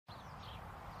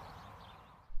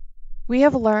We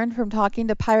have learned from talking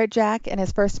to Pirate Jack and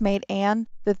his first mate Anne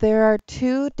that there are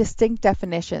two distinct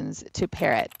definitions to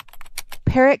parrot.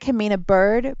 Parrot can mean a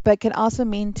bird, but can also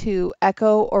mean to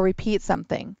echo or repeat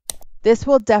something. This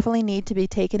will definitely need to be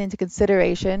taken into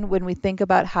consideration when we think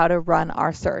about how to run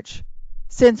our search.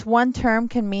 Since one term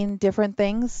can mean different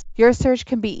things, your search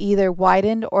can be either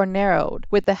widened or narrowed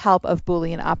with the help of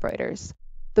Boolean operators.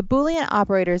 The Boolean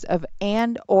operators of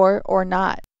and, or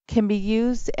not can be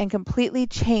used and completely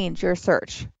change your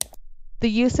search. The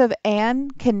use of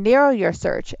and can narrow your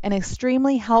search and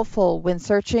extremely helpful when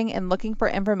searching and looking for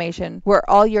information where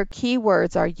all your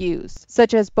keywords are used,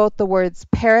 such as both the words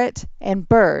parrot and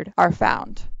bird are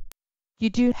found. You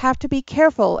do have to be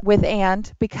careful with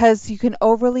and because you can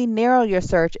overly narrow your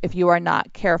search if you are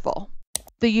not careful.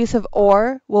 The use of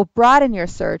or will broaden your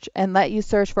search and let you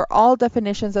search for all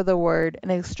definitions of the word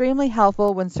and extremely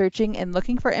helpful when searching and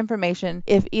looking for information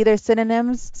if either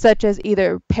synonyms such as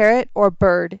either parrot or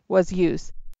bird was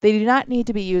used. They do not need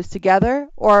to be used together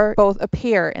or both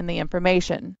appear in the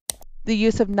information. The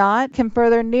use of not can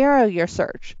further narrow your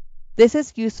search. This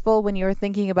is useful when you are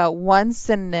thinking about one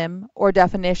synonym or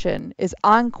definition is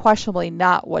unquestionably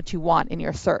not what you want in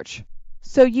your search.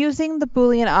 So using the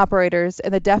Boolean operators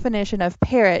and the definition of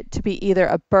parrot to be either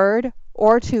a bird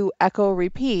or to echo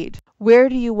repeat, where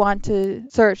do you want to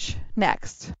search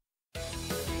next?